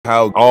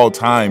how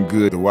all-time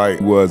good Dwight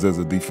was as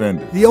a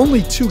defender. The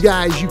only two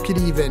guys you could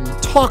even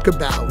talk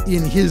about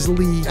in his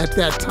league at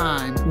that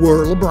time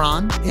were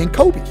LeBron and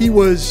Kobe. He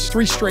was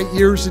 3 straight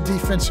years a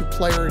Defensive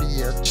Player of the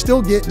Year,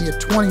 still getting you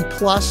 20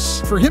 plus.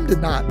 For him to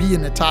not be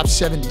in the top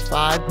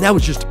 75, that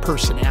was just a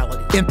personality.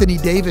 Anthony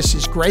Davis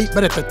is great,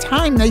 but at the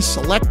time they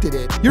selected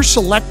it, you're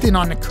selecting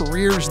on the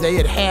careers they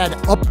had had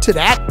up to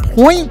that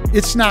point.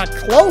 It's not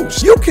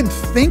close. You can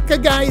think a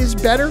guy is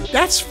better,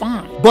 that's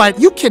fine. But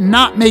you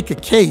cannot make a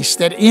case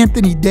that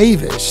Anthony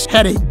Davis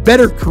had a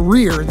better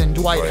career than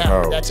Dwight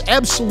Howard. That's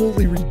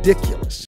absolutely ridiculous.